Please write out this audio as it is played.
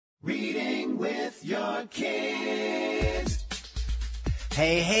Reading with your kids.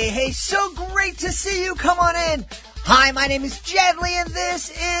 Hey, so great to see you. Come on in. Hi, my name is Jedley, and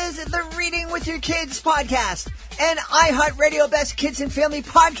this is the Reading with Your Kids podcast, an iHeartRadio Best Kids and Family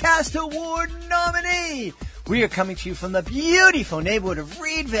Podcast Award nominee. We are coming to you from the beautiful neighborhood of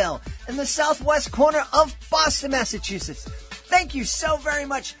Reedville in the southwest corner of Boston, Massachusetts. Thank you so very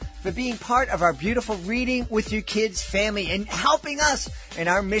much for being part of our beautiful Reading with Your Kids family and helping us in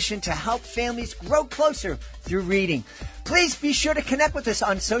our mission to help families grow closer through reading. Please be sure to connect with us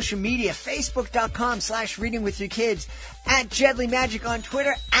on social media, facebook.com/readingwithyourkids, at Jedley Magic on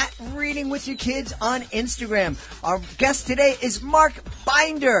Twitter, at Reading with Your Kids on Instagram. Our guest today is Mark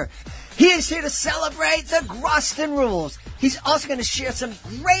Binder. He is here to celebrate the Groston Rules. He's also going to share some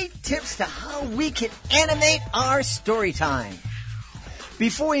great tips to how we can animate our story time.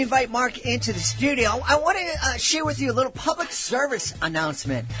 Before we invite Mark into the studio, I want to share with you a little public service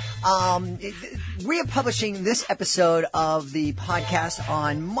announcement. We are publishing this episode of the podcast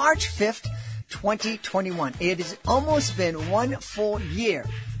on March 5th, 2021. It has almost been 1 full year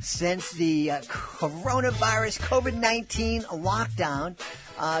since the coronavirus COVID-19 lockdown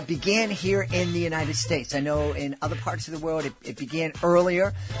began here in the United States. I know in other parts of the world it began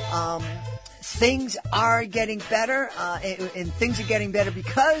earlier. Things are getting better, and things are getting better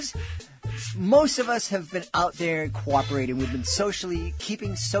because most of us have been out there cooperating. We've been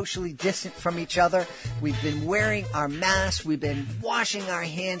keeping socially distant from each other. We've been wearing our masks. We've been washing our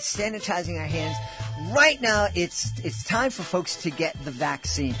hands, sanitizing our hands. Right now, it's time for folks to get the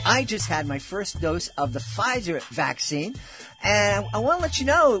vaccine. I just had my first dose of the Pfizer vaccine. And I want to let you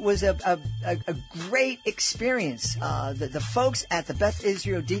know it was a great experience. The folks at the Beth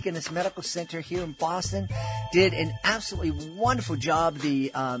Israel Deaconess Medical Center here in Boston did an absolutely wonderful job.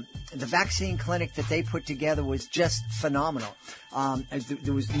 The vaccine clinic that they put together was just phenomenal.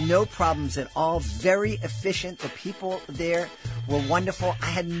 There was no problems at all. Very efficient. The people there were wonderful.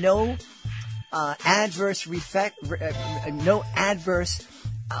 I had no adverse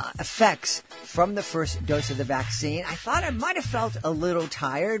effects from the first dose of the vaccine. I thought I might have felt a little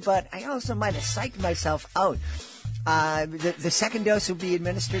tired, but I also might have psyched myself out. The second dose will be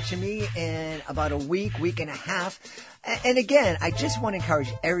administered to me in about a week and a half. And again, I just want to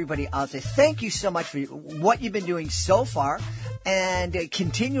encourage everybody out there. Thank you so much for what you've been doing so far. And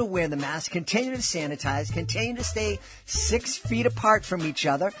continue to wear the mask, continue to sanitize, continue to stay 6 feet apart from each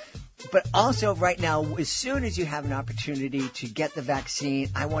other. But also right now, as soon as you have an opportunity to get the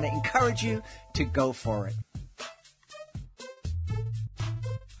vaccine, I want to encourage you to go for it.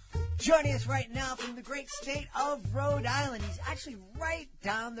 Joining us right now from the great state of Rhode Island. He's actually right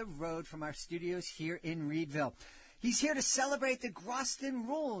down the road from our studios here in Reedville. He's here to celebrate the Groston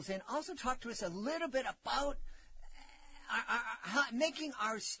Rules and also talk to us a little bit about making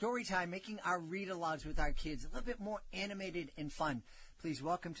our story time, making our read-alouds with our kids a little bit more animated and fun. Please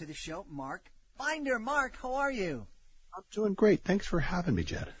welcome to the show, Mark Binder. Mark, how are you? I'm doing great. Thanks for having me,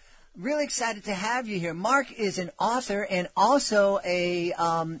 Jed. Really excited to have you here. Mark is an author and also a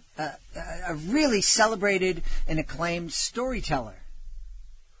really celebrated and acclaimed storyteller.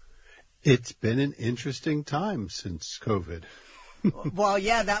 It's been an interesting time since COVID. Well,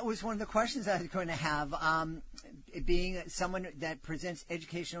 yeah, that was one of the questions I was going to have. Being someone that presents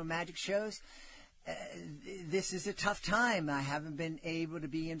educational magic shows, this is a tough time. I haven't been able to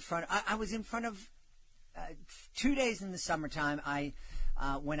be in front. I was in front of 2 days in the summertime. I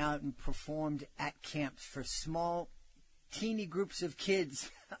went out and performed at camps for small, teeny groups of kids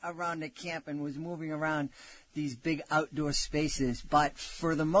around the camp and was moving around these big outdoor spaces. But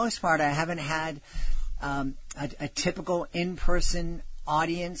for the most part, I haven't had a typical in-person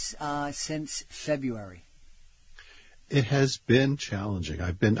audience since February. It has been challenging.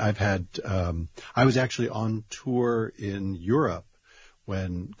 I was actually on tour in Europe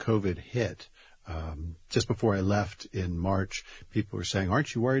when COVID hit. Just before I left in March, people were saying,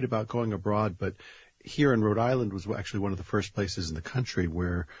 aren't you worried about going abroad? But here in Rhode Island was actually one of the first places in the country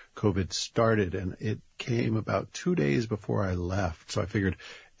where COVID started, and it came about 2 days before I left. So I figured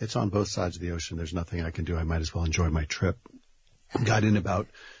it's on both sides of the ocean. There's nothing I can do. I might as well enjoy my trip. Got in about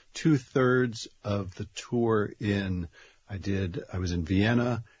 2/3 of the tour in. I was in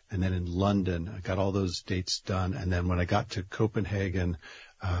Vienna and then in London. I got all those dates done. And then when I got to Copenhagen,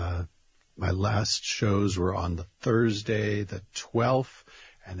 my last shows were on the Thursday, the 12th,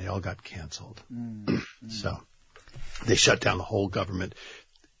 and they all got canceled. So they shut down the whole government.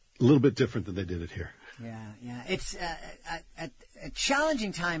 A little bit different than they did it here. Yeah. It's a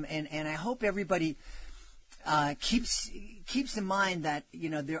challenging time, and I hope everybody keeps in mind that,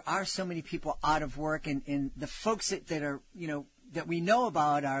 there are so many people out of work, and the folks that are, that we know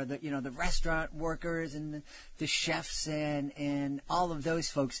about are the restaurant workers and the chefs and all of those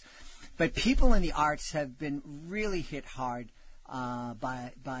folks. But people in the arts have been really hit hard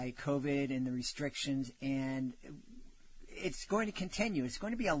by COVID and the restrictions, and it's going to continue. It's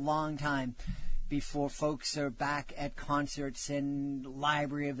going to be a long time before folks are back at concerts and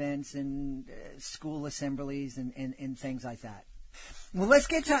library events and school assemblies and things like that. Well, let's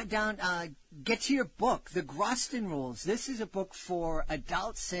get to your book, The Groston Rules. This is a book for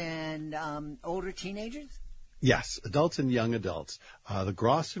adults and older teenagers? Yes, adults and young adults. The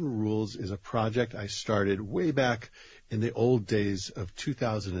Groston Rules is a project I started way back in the old days of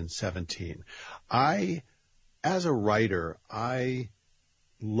 2017. As a writer, I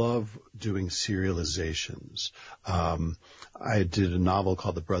love doing serializations. I did a novel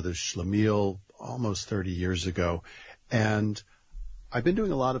called The Brothers Schlemiel almost 30 years ago, and I've been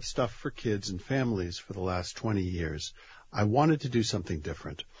doing a lot of stuff for kids and families for the last 20 years. I wanted to do something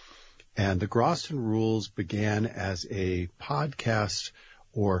different. And the Groston Rules began as a podcast,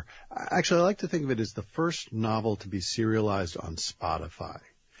 or actually I like to think of it as the first novel to be serialized on Spotify.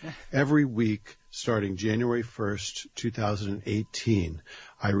 Every week, starting January 1st, 2018,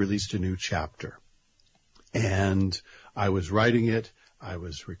 I released a new chapter. And I was writing it, I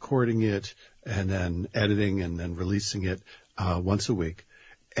was recording it, and then editing and then releasing it once a week.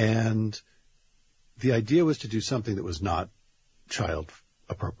 And the idea was to do something that was not child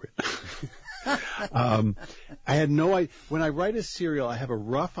appropriate. I had no idea. When I write a serial, I have a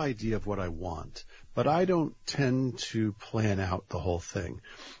rough idea of what I want, but I don't tend to plan out the whole thing.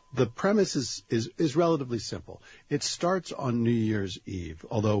 The premise is relatively simple. It starts on New Year's Eve,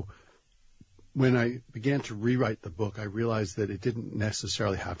 although when I began to rewrite the book, I realized that it didn't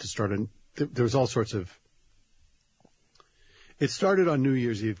necessarily have to start on, there was all sorts of, it started on New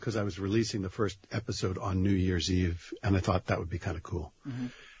Year's Eve because I was releasing the first episode on New Year's Eve, and I thought that would be kind of cool. Mm-hmm.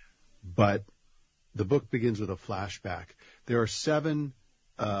 But the book begins with a flashback. There are 7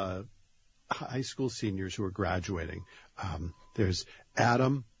 high school seniors who are graduating. There's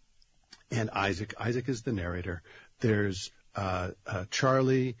Adam and Isaac. Isaac is the narrator. There's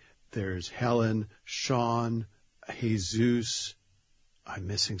Charlie. There's Helen, Sean, Jesus. I'm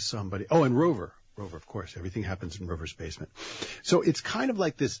missing somebody. Oh, and Rover. Rover, of course. Everything happens in Rover's basement. So it's kind of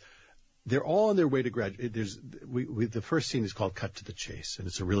like this. They're all on their way to graduate. The first scene is called Cut to the Chase, and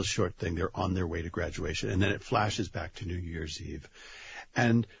it's a real short thing. They're on their way to graduation, and then it flashes back to New Year's Eve.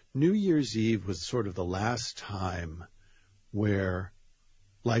 And New Year's Eve was sort of the last time where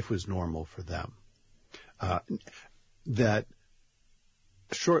life was normal for them. That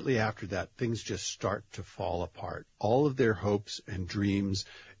shortly after that, things just start to fall apart. All of their hopes and dreams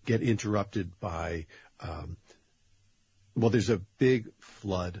get interrupted by, there's a big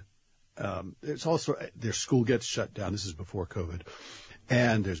flood. There's also, their school gets shut down. This is before COVID.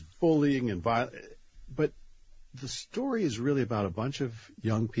 And there's bullying and violence. But the story is really about a bunch of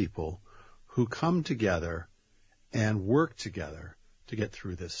young people who come together and work together to get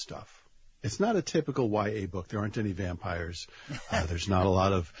through this stuff. It's not a typical YA book. There aren't any vampires. There's not a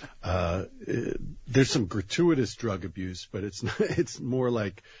lot of, there's some gratuitous drug abuse, but it's more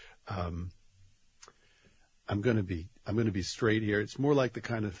like, I'm going to be straight here. It's more like the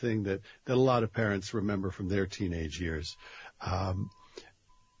kind of thing that a lot of parents remember from their teenage years.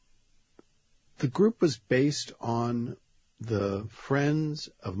 The group was based on the friends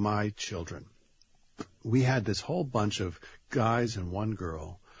of my children. We had this whole bunch of guys and one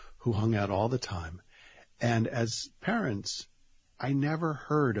girl who hung out all the time. And as parents, I never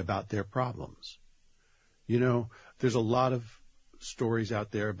heard about their problems. You know, there's a lot of stories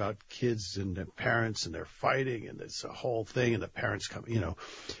out there about kids and their parents and they're fighting and it's a whole thing and the parents come,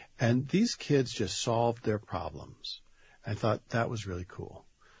 and these kids just solved their problems. I thought that was really cool.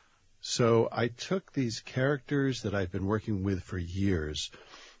 So I took these characters that I've been working with for years.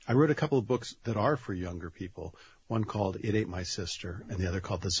 I wrote a couple of books that are for younger people, one called It Ate My Sister and the other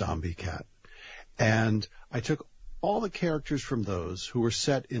called The Zombie Cat. And I took all the characters from those who were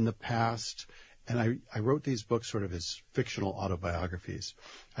set in the past, and I wrote these books sort of as fictional autobiographies.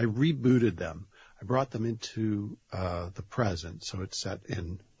 I rebooted them. I brought them into the present, so it's set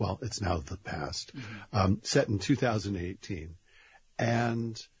in, it's now the past, set in 2018,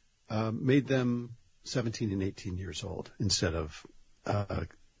 and made them 17 and 18 years old instead of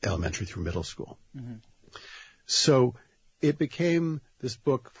elementary through middle school. Mm-hmm. So it became this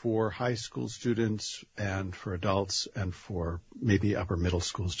book for high school students and for adults and for maybe upper middle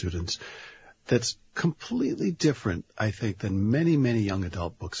school students that's completely different, I think, than many, many young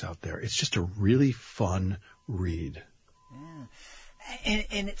adult books out there. It's just a really fun read. Yeah.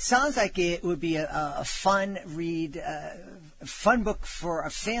 And it sounds like it would be a fun read, a fun book for a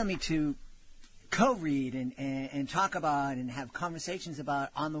family to co-read and talk about and have conversations about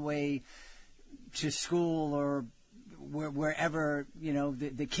on the way to school or wherever,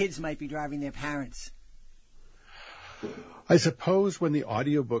 the kids might be driving their parents. I suppose when the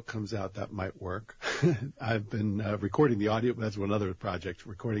audiobook comes out, that might work. I've been recording the audio. That's one other project,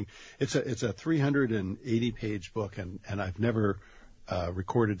 recording. It's a 380-page book, and I've never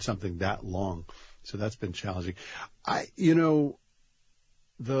recorded something that long. So that's been challenging.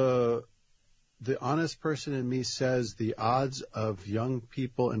 The honest person in me says the odds of young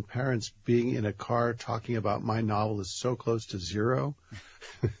people and parents being in a car talking about my novel is so close to zero.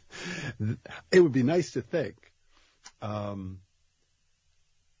 It would be nice to think. I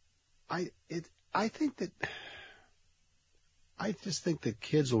just think that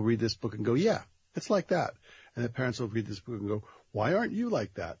kids will read this book and go, yeah, it's like that. And the parents will read this book and go, why aren't you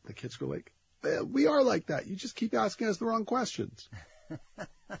like that? The kids go like, we are like that. You just keep asking us the wrong questions.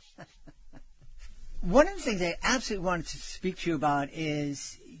 One of the things I absolutely wanted to speak to you about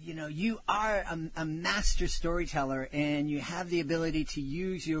is, you are a master storyteller, and you have the ability to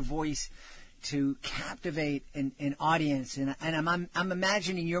use your voice to captivate an audience. And I'm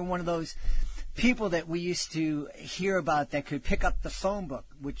imagining you're one of those people that we used to hear about that could pick up the phone book,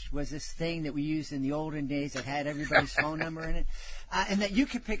 which was this thing that we used in the olden days that had everybody's phone number in it, and that you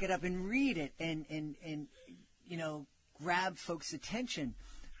could pick it up and read it and grab folks' attention.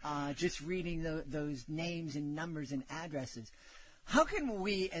 Just reading those names and numbers and addresses. How can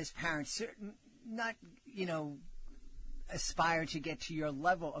we as parents not, aspire to get to your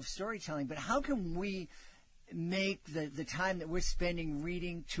level of storytelling, but how can we make the time that we're spending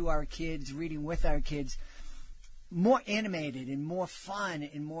reading to our kids, reading with our kids, more animated and more fun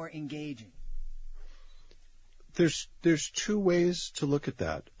and more engaging? There's two ways to look at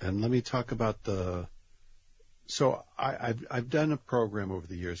that. And let me talk about So I've done a program over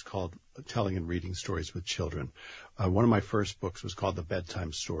the years called Telling and Reading Stories with Children. One of my first books was called The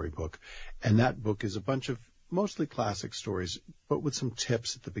Bedtime Storybook, and that book is a bunch of mostly classic stories, but with some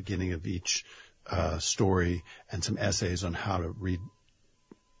tips at the beginning of each story and some essays on how to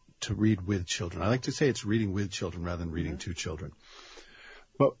read with children. I like to say it's reading with children rather than reading to children.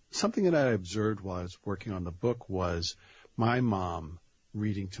 But something that I observed while I was working on the book was my mom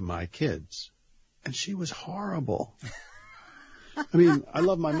reading to my kids. And she was horrible. I mean, I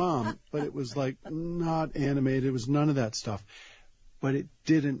love my mom, but it was like not animated. It was none of that stuff. But it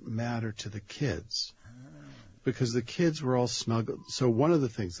didn't matter to the kids because the kids were all snuggled. So one of the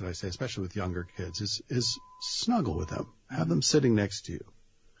things that I say, especially with younger kids, is snuggle with them. Have them sitting next to you.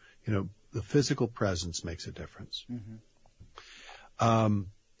 The physical presence makes a difference. Mm-hmm.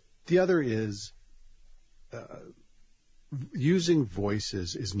 The other is using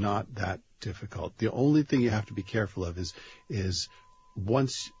voices is not that difficult. The only thing you have to be careful of is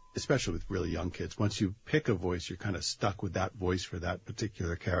once, especially with really young kids, once you pick a voice, you're kind of stuck with that voice for that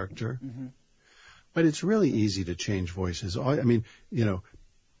particular character. Mm-hmm. But it's really easy to change voices. I mean,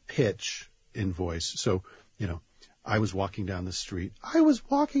 pitch in voice. So, I was walking down the street.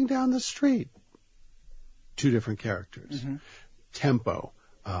 Two different characters. Mm-hmm. Tempo.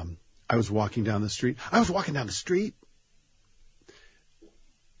 I was walking down the street.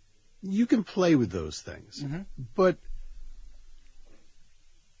 You can play with those things, mm-hmm. but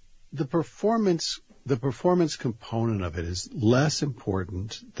the performance component of it is less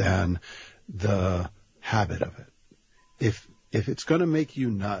important than the habit of it. If it's going to make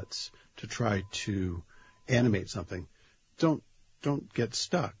you nuts to try to animate something, don't get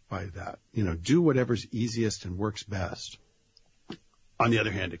stuck by that. Do whatever's easiest and works best. On the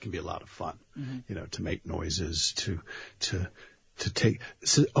other hand, it can be a lot of fun, mm-hmm. To make noises, to take.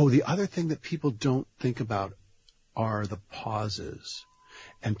 So, the other thing that people don't think about are the pauses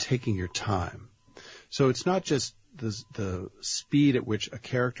and taking your time. So it's not just the speed at which a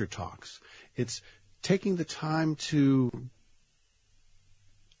character talks. It's taking the time to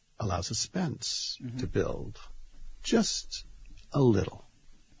allow suspense mm-hmm. to build just a little.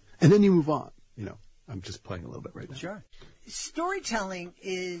 And then you move on. I'm just playing a little bit right now. Sure. Storytelling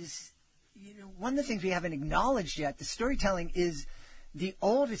is, one of the things we haven't acknowledged yet. The storytelling is the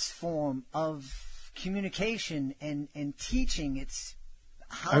oldest form of communication and teaching. It's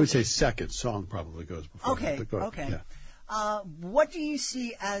I would say second. Song probably goes before. Okay. That, okay. Yeah. What do you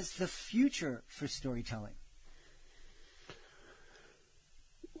see as the future for storytelling?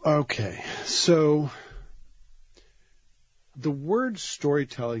 Okay. So the word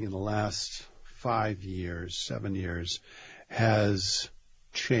storytelling in the last 5 years, 7 years has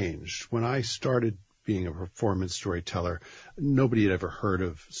changed. When I started being a performance storyteller, nobody had ever heard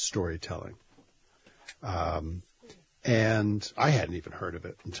of storytelling. And I hadn't even heard of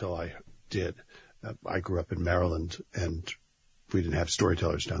it until I did. I grew up in Maryland, and we didn't have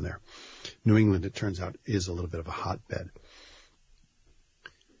storytellers down there. New England, it turns out, is a little bit of a hotbed.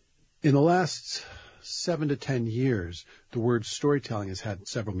 In the last 7 to 10 years, the word storytelling has had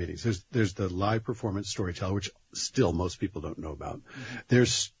several meanings. There's the live performance storyteller, which still most people don't know about.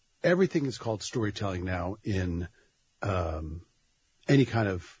 There's everything is called storytelling now in any kind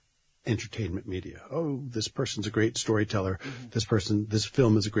of entertainment media. Oh, this person's a great storyteller. This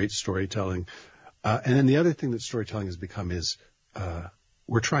film is a great storytelling. And then the other thing that storytelling has become is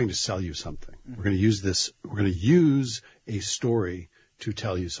we're trying to sell you something. We're going to use a story to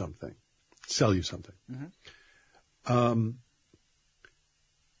tell you something, sell you something. I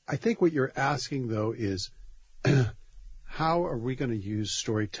think what you're asking, though, is how are we going to use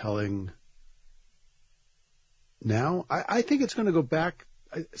storytelling now? I think it's going to go back.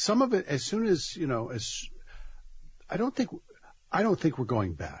 Some of it, as soon as, I don't think we're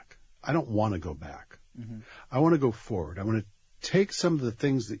going back. I don't want to go back. I want to go forward. I want to take some of the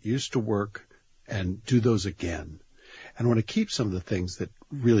things that used to work and do those again. And I want to keep some of the things that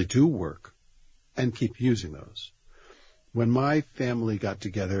really do work and keep using those. When my family got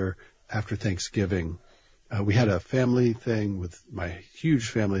together after Thanksgiving, we had a family thing with my huge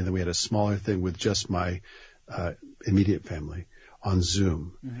family, and then we had a smaller thing with just my immediate family on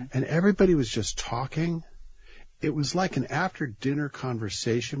Zoom. And everybody was just talking. It was like an after-dinner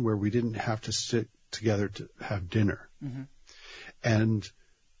conversation where we didn't have to sit together to have dinner. And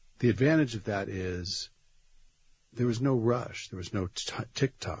the advantage of that is there was no rush. There was no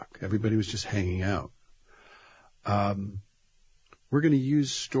TikTok. Everybody was just hanging out. We're going to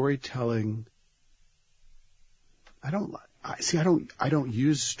use storytelling. I don't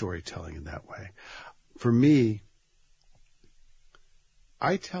use storytelling in that way. For me,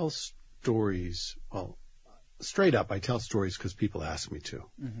 I tell stories, straight up, I tell stories because people ask me to.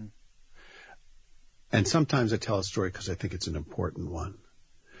 And sometimes I tell a story because I think it's an important one.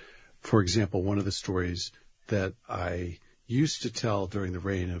 For example, one of the stories that I used to tell during the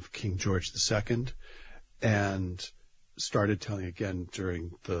reign of King George II and started telling again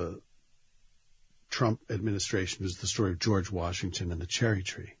during the Trump administration is the story of George Washington and the cherry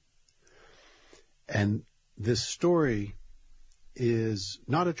tree. And this story is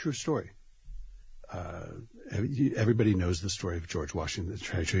not a true story. Everybody knows the story of George Washington and the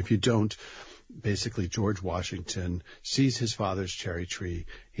cherry tree. If you don't, basically George Washington sees his father's cherry tree.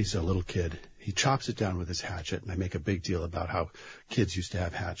 He's a little kid. He chops it down with his hatchet, and I make a big deal about how kids used to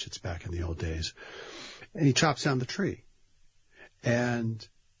have hatchets back in the old days. And he chops down the tree. And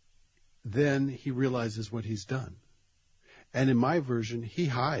then he realizes what he's done. And in my version, he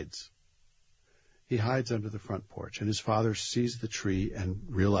hides. He hides under the front porch, and his father sees the tree and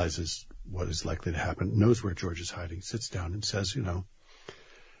realizes what is likely to happen, knows where George is hiding, sits down and says,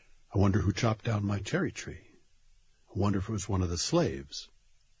 I wonder who chopped down my cherry tree. I wonder if it was one of the slaves.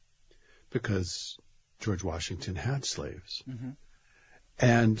 Because George Washington had slaves.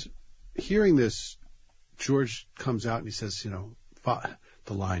 And hearing this, George comes out and he says,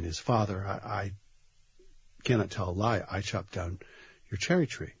 the line is, Father, I cannot tell a lie. I chopped down your cherry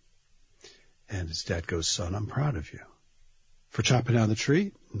tree. And his dad goes, Son, I'm proud of you. For chopping down the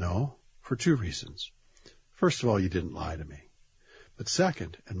tree? No, for 2 reasons. First of all, you didn't lie to me. But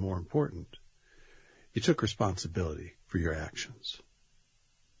second, and more important, you took responsibility for your actions.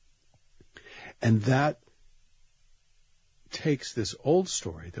 And that takes this old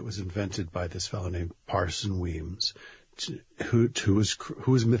story that was invented by this fellow named Parson Weems, who was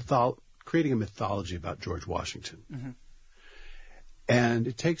creating a mythology about George Washington. And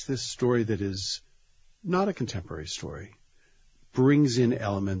it takes this story that is not a contemporary story, brings in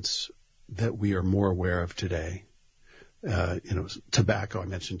elements that we are more aware of today. Tobacco. I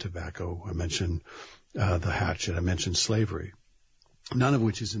mentioned tobacco. I mentioned the hatchet. I mentioned slavery, none of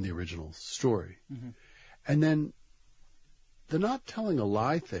which is in the original story. And then the not telling a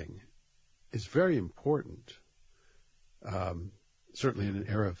lie thing is very important, certainly in an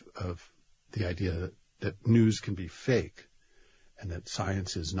era of the idea that news can be fake and that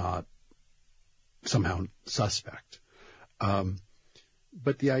science is not somehow suspect.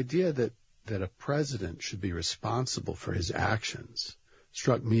 But the idea that a president should be responsible for his actions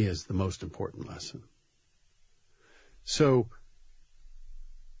struck me as the most important lesson. So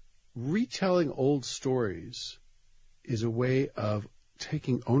retelling old stories is a way of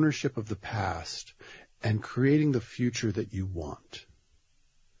taking ownership of the past and creating the future that you want.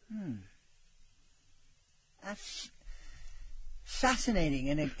 That's fascinating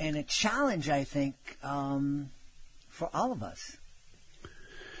and a challenge, I think, for all of us.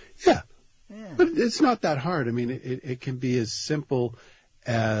 Yeah. Yeah. But it's not that hard. I mean, it can be as simple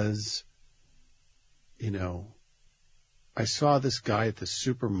as, I saw this guy at the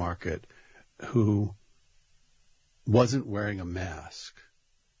supermarket who wasn't wearing a mask,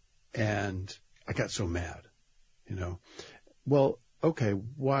 and I got so mad, Well, okay,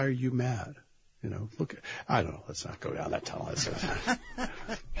 why are you mad? Look, I don't know. Let's not go down that tunnel.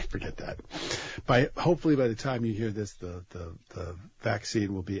 Forget that. Hopefully by the time you hear this, the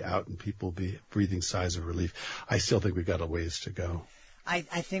vaccine will be out and people will be breathing sighs of relief. I still think we've got a ways to go. I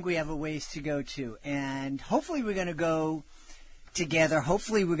think we have a ways to go too, and hopefully we're going to go together.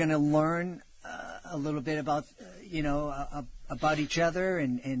 Hopefully we're going to learn a little bit about about each other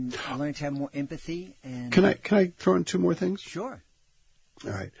and learn to have more empathy. And can I throw in two more things? Sure.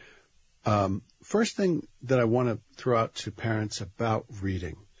 All right. First thing that I want to throw out to parents about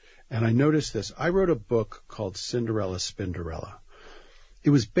reading, and I noticed this. I wrote a book called Cinderella Spinderella. It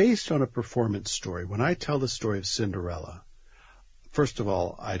was based on a performance story. When I tell the story of Cinderella, first of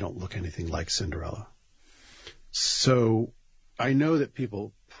all, I don't look anything like Cinderella. So I know that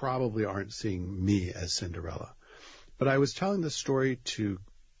people probably aren't seeing me as Cinderella. But I was telling the story to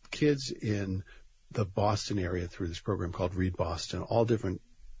kids in the Boston area through this program called Read Boston, all different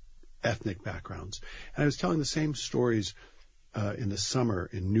ethnic backgrounds. And I was telling the same stories in the summer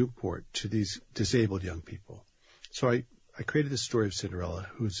in Newport to these disabled young people. So I created this story of Cinderella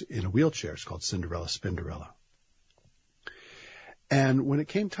who's in a wheelchair. It's called Cinderella Spinderella. And when it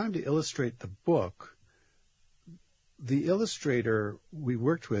came time to illustrate the book, the illustrator we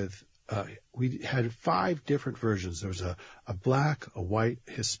worked with, we had 5 different versions. There was a black, a white,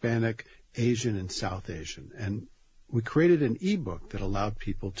 Hispanic, Asian, and South Asian. And we created an ebook that allowed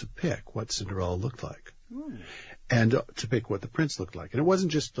people to pick what Cinderella looked like. And to pick what the prince looked like. And it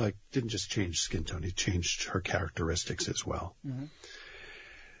wasn't just didn't just change skin tone, he changed her characteristics as well. Mm-hmm.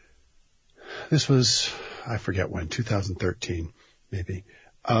 This was, I forget when, 2013, maybe.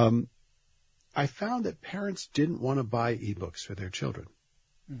 I found that parents didn't want to buy ebooks for their children.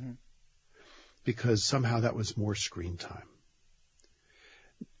 Mm-hmm. Because somehow that was more screen time.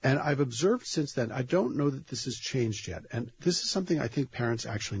 And I've observed since then, I don't know that this has changed yet. And this is something I think parents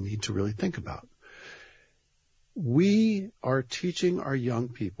actually need to really think about. We are teaching our young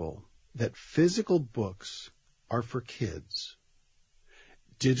people that physical books are for kids.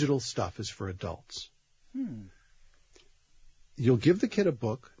 Digital stuff is for adults. You'll give the kid a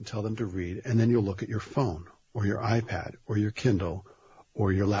book and tell them to read, and then you'll look at your phone or your iPad or your Kindle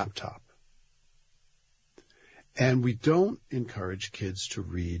or your laptop. And we don't encourage kids to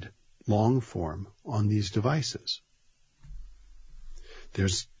read long form on these devices.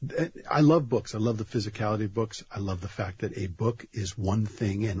 I love books. I love the physicality of books. I love the fact that a book is one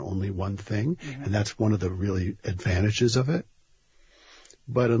thing and only one thing. Mm-hmm. And that's one of the really advantages of it.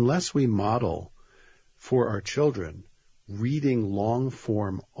 But unless we model for our children reading long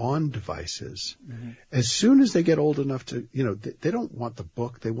form on devices, mm-hmm. as soon as they get old enough to, they don't want the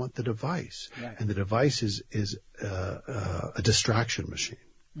book, they want the device. Right. And the device is a distraction machine.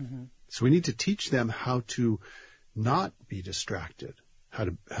 Mm-hmm. So we need to teach them how to not be distracted, how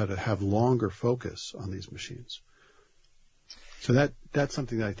to have longer focus on these machines. So that's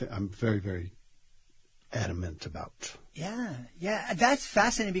something that I'm very, very adamant about. Yeah, that's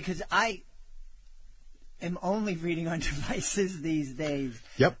fascinating because I am only reading on devices these days.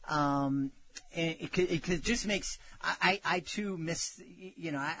 Yep. And it just makes I too miss.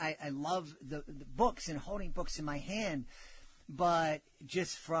 I love the books and holding books in my hand, but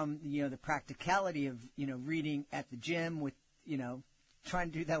just from the practicality of reading at the gym with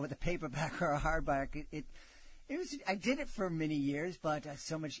trying to do that with a paperback or a hardback, it was. I did it for many years, but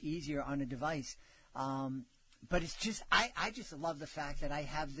so much easier on a device. But it's just I just love the fact that I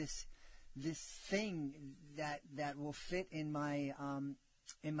have this thing that will fit in my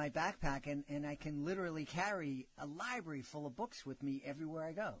backpack, and I can literally carry a library full of books with me everywhere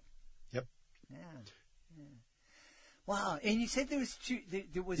I go. Yep. Yeah. Wow. And you said there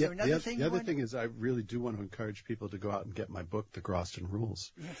was there another thing? The other thing is I really do want to encourage people to go out and get my book, The Groston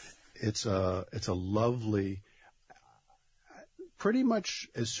Rules. Yes. It's a lovely. Pretty much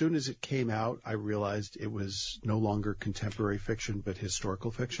as soon as it came out, I realized it was no longer contemporary fiction, but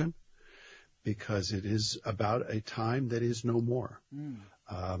historical fiction, because it is about a time that is no more.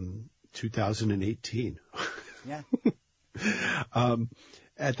 2018. Yeah.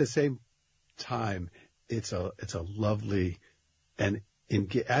 At the same time, it's a lovely, and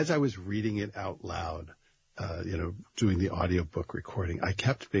as I was reading it out loud, doing the audiobook recording, I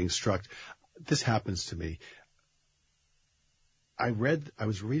kept being struck. This happens to me. I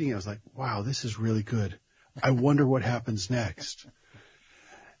was reading, I was like, wow, this is really good. I wonder what happens next.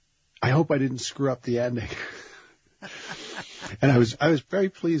 I hope I didn't screw up the ending. And I was very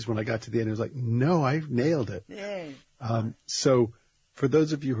pleased when I got to the end. I was like, no, I nailed it. Yay. So for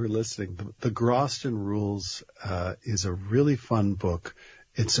those of you who are listening, the Groston Rules is a really fun book.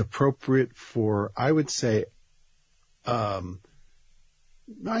 It's appropriate for, I would say, 9th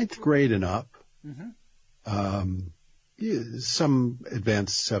grade and up. Mm-hmm. Some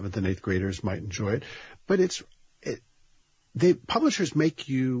advanced 7th and 8th graders might enjoy it, but the publishers make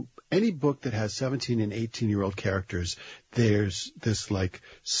you, any book that has 17 and 18-year-old characters, there's this like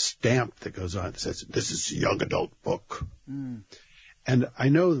stamp that goes on that says, this is a young adult book. Mm. And I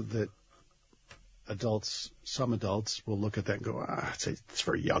know that some adults will look at that and go, it's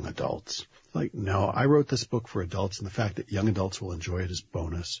for young adults. Like, no, I wrote this book for adults, and the fact that young adults will enjoy it is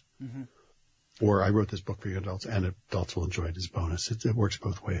bonus. Mm-hmm. Or I wrote this book for young adults, and adults will enjoy it as bonus. It works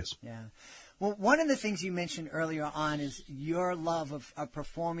both ways. Yeah. Well, one of the things you mentioned earlier on is your love of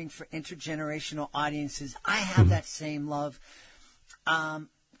performing for intergenerational audiences. I have that same love. I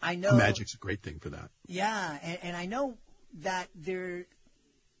know magic's a great thing for that. Yeah, and I know that there.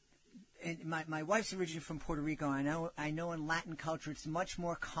 And my wife's originally from Puerto Rico. I know in Latin culture it's much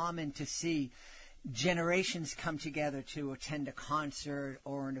more common to see generations come together to attend a concert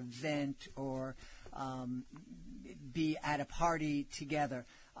or an event or be at a party together.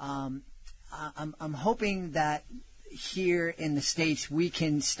 I'm hoping that here in the States we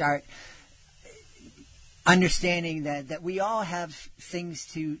can start understanding that we all have things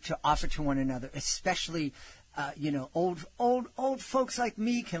to offer to one another, especially old folks like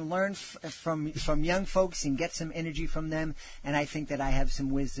me can learn from young folks and get some energy from them, and I think that I have some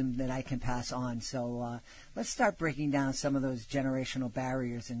wisdom that I can pass on. So let's start breaking down some of those generational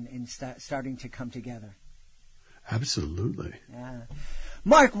barriers and starting to come together. Absolutely. Yeah.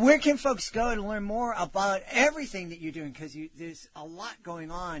 Mark, where can folks go to learn more about everything that you're doing? Because there's a lot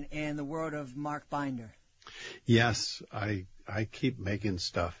going on in the world of Mark Binder. Yes, I keep making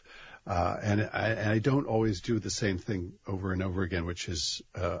stuff. And I don't always do the same thing over and over again, which is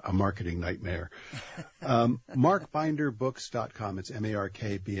a marketing nightmare. MarkBinderBooks.com. It's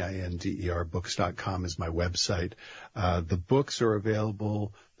MarkBinder books.com is my website. The books are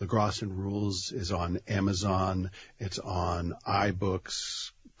available. The Groston Rules is on Amazon. It's on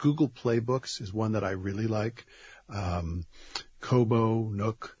iBooks. Google Play Books is one that I really like. Kobo,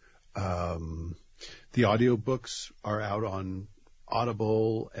 Nook. The audiobooks are out on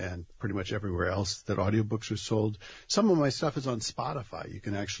Audible and pretty much everywhere else that audiobooks are sold. Some of my stuff is on Spotify. You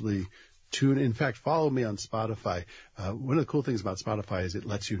can actually in fact, follow me on Spotify. One of the cool things about Spotify is it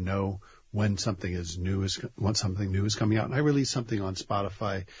lets you know when something new is coming out. And I release something on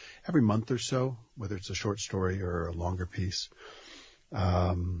Spotify every month or so, whether it's a short story or a longer piece.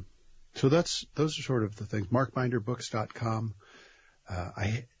 So those are sort of the things. MarkBinderBooks.com.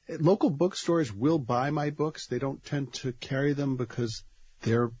 Local bookstores will buy my books. They don't tend to carry them because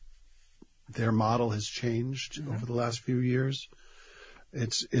their model has changed over the last few years.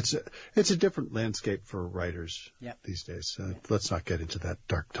 It's a different landscape for writers these days. Let's not get into that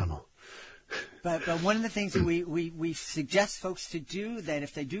dark tunnel. But one of the things that we suggest folks to do, that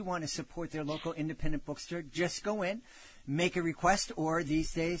if they do want to support their local independent bookstore, just go in, make a request, or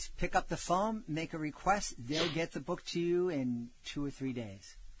these days pick up the phone, make a request. They'll get the book to you in 2 or 3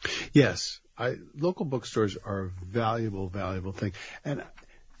 days. Yes, local bookstores are a valuable thing. And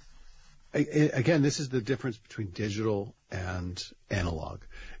again, this is the difference between digital and analog.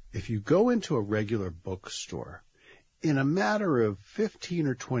 If you go into a regular bookstore, in a matter of 15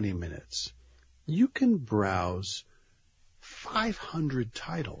 or 20 minutes, you can browse 500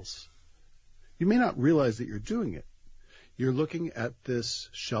 titles. You may not realize that you're doing it. You're looking at this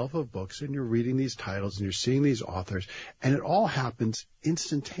shelf of books and you're reading these titles and you're seeing these authors, and it all happens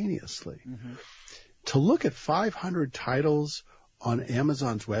instantaneously. Mm-hmm. To look at 500 titles on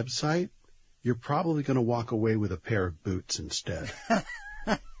Amazon's website, you're probably going to walk away with a pair of boots instead.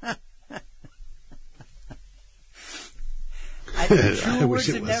 True words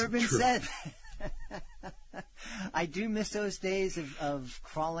have never been said. I do miss those days of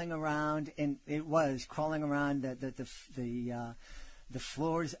crawling around, and it was crawling around the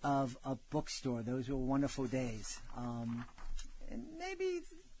floors of a bookstore. Those were wonderful days. And maybe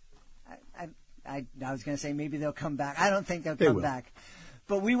I was going to say maybe they'll come back. I don't think they'll come back.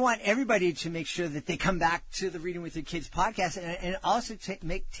 But we want everybody to make sure that they come back to the Reading with Your Kids podcast, and also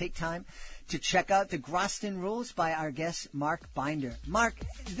take time to check out the Groston Rules by our guest, Mark Binder. Mark,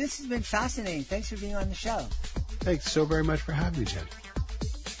 this has been fascinating. Thanks for being on the show. Thanks so very much for having me, Jen.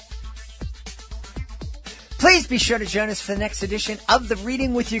 Please be sure to join us for the next edition of the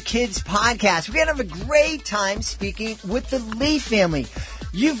Reading with Your Kids podcast. We're going to have a great time speaking with the Lee family.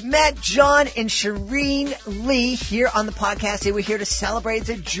 You've met John and Shireen Lee here on the podcast. They were here to celebrate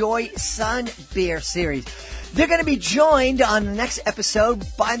the Joy Sun Bear series. They're going to be joined on the next episode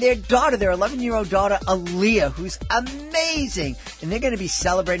by their daughter, their 11-year-old daughter, Aaliyah, who's amazing. And they're going to be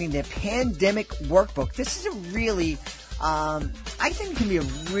celebrating their pandemic workbook. This is a really, I think it can be a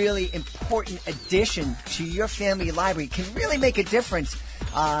really important addition to your family library. It can really make a difference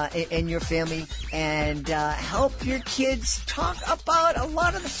in your family and help your kids talk about a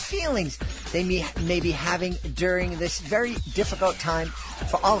lot of the feelings they may be having during this very difficult time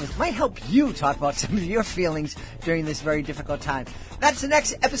for all of us. It might help you talk about some of your feelings during this very difficult time. That's the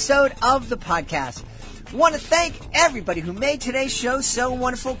next episode of the podcast. Want to thank everybody who made today's show so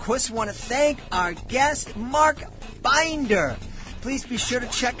wonderful. Of course, want to thank our guest, Mark Binder. Please be sure to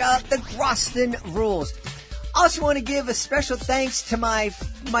check out the Groston Rules. Also want to give a special thanks to my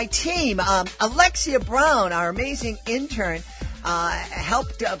team. Alexia Brown, our amazing intern,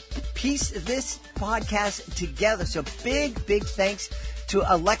 helped piece this podcast together. So big thanks to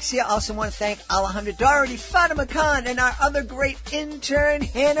Alexia. Also want to thank Alejandra Doherty, Fatima Khan, and our other great intern,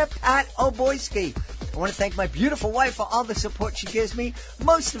 Hannah Pat Oboyski. I want to thank my beautiful wife for all the support she gives me.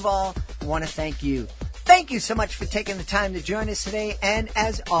 Most of all, I want to thank you. Thank you so much for taking the time to join us today. And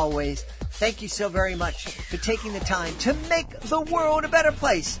as always, thank you so very much for taking the time to make the world a better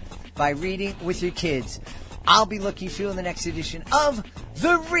place by reading with your kids. I'll be looking for you in the next edition of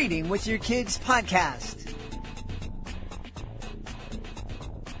the Reading with Your Kids podcast.